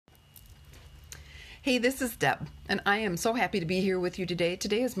Hey, this is Deb, and I am so happy to be here with you today.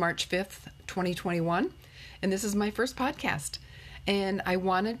 Today is March 5th, 2021, and this is my first podcast. And I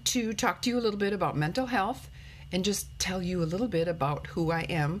wanted to talk to you a little bit about mental health and just tell you a little bit about who I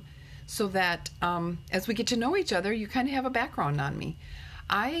am so that as we get to know each other, you kind of have a background on me.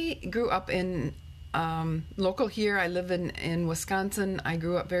 I grew up in local here. I live in Wisconsin. I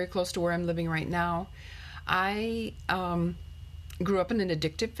grew up very close to where I'm living right now. I grew up in an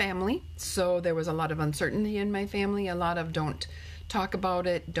addictive family, so there was a lot of uncertainty in my family, a lot of don't talk about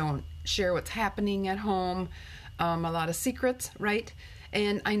it, don't share what's happening at home, a lot of secrets, right?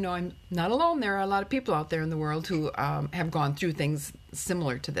 And I know I'm not alone. There are a lot of people out there in the world who have gone through things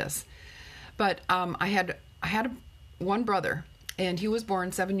similar to this. But I had one brother, and he was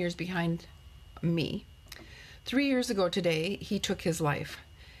born 7 years behind me. 3 years ago today, he took his life.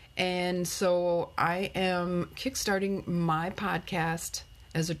 And so I am kickstarting my podcast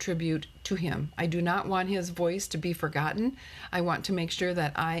as a tribute to him. I do not want his voice to be forgotten. I want to make sure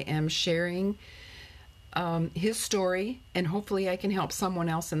that I am sharing his story, and hopefully I can help someone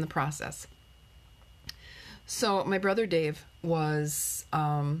else in the process. So my brother Dave was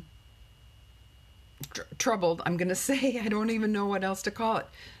troubled, I'm going to say. I don't even know what else to call it.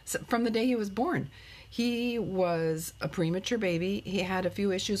 So from the day he was born. He was a premature baby. He had a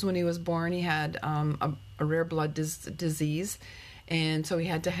few issues when he was born. He had a rare blood disease, and so he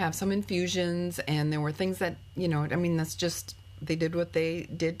had to have some infusions, and there were things that, that's just, they did what they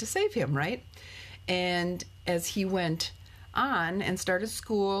did to save him, right? And as he went on and started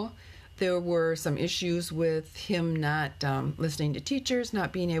school, there were some issues with him not listening to teachers,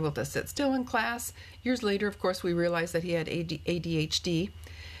 not being able to sit still in class. Years later, of course, we realized that he had ADHD,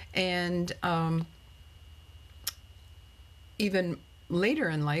 and even later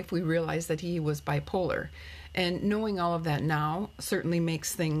in life, we realized that he was bipolar. And knowing all of that now certainly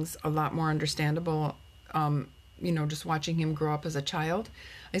makes things a lot more understandable, just watching him grow up as a child.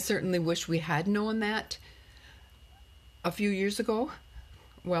 I certainly wish we had known that a few years ago,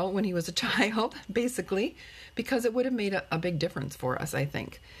 well, when he was a child, basically, because it would have made a big difference for us, I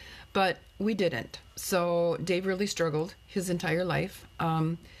think. But we didn't. So Dave really struggled his entire life.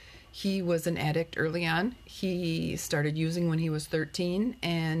 He was an addict early on. He started using when he was 13,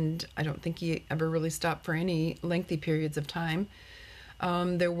 and I don't think he ever really stopped for any lengthy periods of time.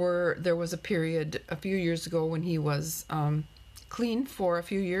 There was a period a few years ago when he was clean for a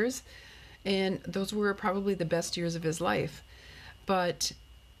few years, and those were probably the best years of his life. But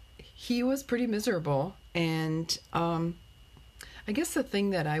he was pretty miserable, and I guess the thing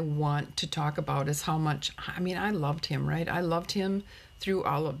that I want to talk about is how much, I loved him, right? I loved him through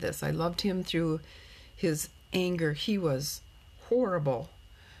all of this. I loved him through his anger. He was horrible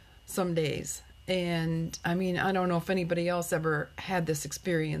some days. And I don't know if anybody else ever had this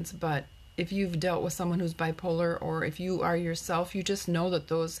experience, but if you've dealt with someone who's bipolar, or if you are yourself, you just know that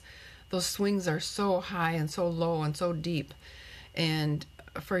those swings are so high and so low and so deep. And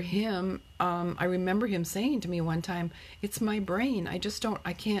for him, I remember him saying to me one time, "It's my brain. I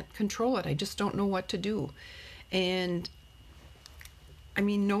can't control it. I just don't know what to do." And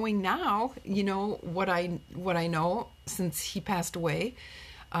knowing now, what I know since he passed away,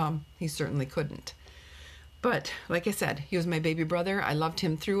 he certainly couldn't. But like I said, he was my baby brother. I loved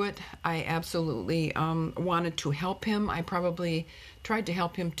him through it. I absolutely wanted to help him. I probably tried to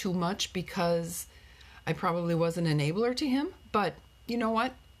help him too much because I probably was an enabler to him. But you know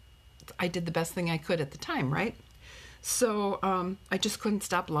what? I did the best thing I could at the time, right? So I just couldn't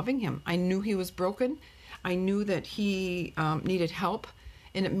stop loving him. I knew he was broken. I knew that he needed help,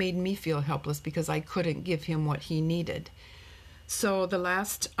 and it made me feel helpless because I couldn't give him what he needed. So the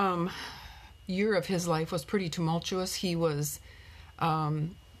last year of his life was pretty tumultuous. He was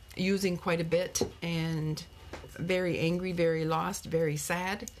using quite a bit and very angry, very lost, very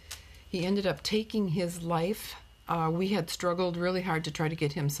sad. He ended up taking his life. We had struggled really hard to try to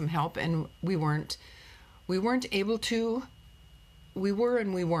get him some help, and we weren't able to. We were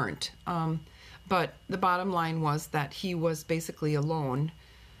and we weren't. But the bottom line was that he was basically alone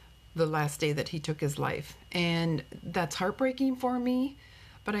the last day that he took his life. And that's heartbreaking for me,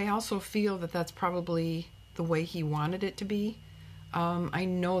 but I also feel that that's probably the way he wanted it to be. I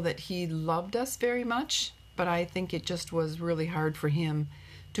know that he loved us very much, but I think it just was really hard for him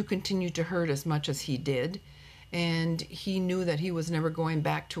to continue to hurt as much as he did. And he knew that he was never going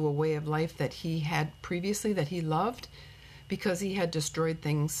back to a way of life that he had previously, that he loved, because he had destroyed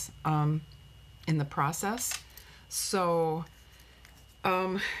things in the process. So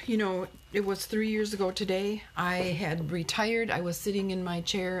it was 3 years ago today. I had retired. I was sitting in my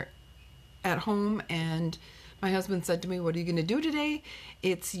chair at home, and My husband said to me, "What are you going to do today?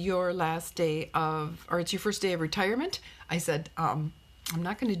 It's your last day it's your first day of retirement." I said, I'm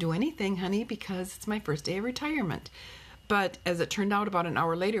not going to do anything, honey, because it's my first day of retirement. But as it turned out, about an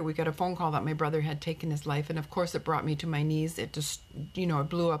hour later, we got a phone call that my brother had taken his life. And of course, it brought me to my knees. It just, it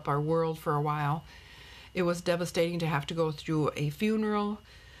blew up our world for a while. It was devastating to have to go through a funeral.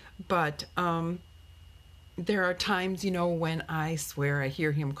 But there are times, when I swear I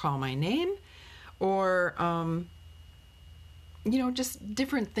hear him call my name, or, just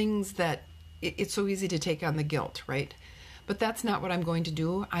different things that it's so easy to take on the guilt, right? But that's not what I'm going to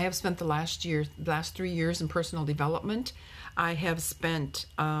do. I have spent the last 3 years in personal development. I have spent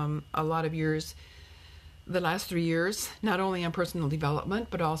a lot of years, the last 3 years, not only on personal development,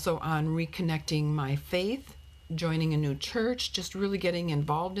 but also on reconnecting my faith, joining a new church, just really getting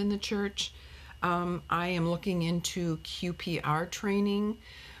involved in the church. I am looking into QPR training,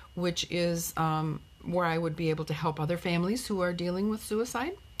 which is where I would be able to help other families who are dealing with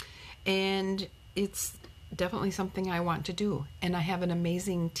suicide. And it's definitely something I want to do. And I have an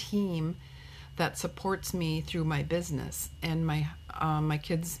amazing team that supports me through my business. And my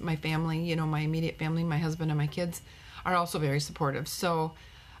kids, my family, my immediate family, my husband and my kids are also very supportive. So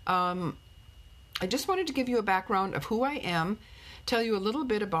I just wanted to give you a background of who I am, tell you a little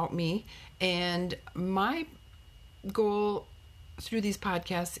bit about me. And my goal through these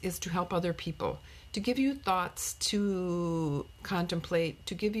podcasts is to help other people, to give you thoughts to contemplate,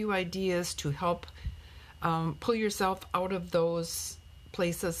 to give you ideas to help pull yourself out of those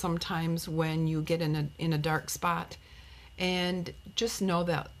places sometimes when you get in a dark spot, and just know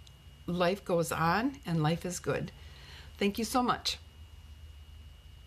that life goes on and life is good. Thank you so much.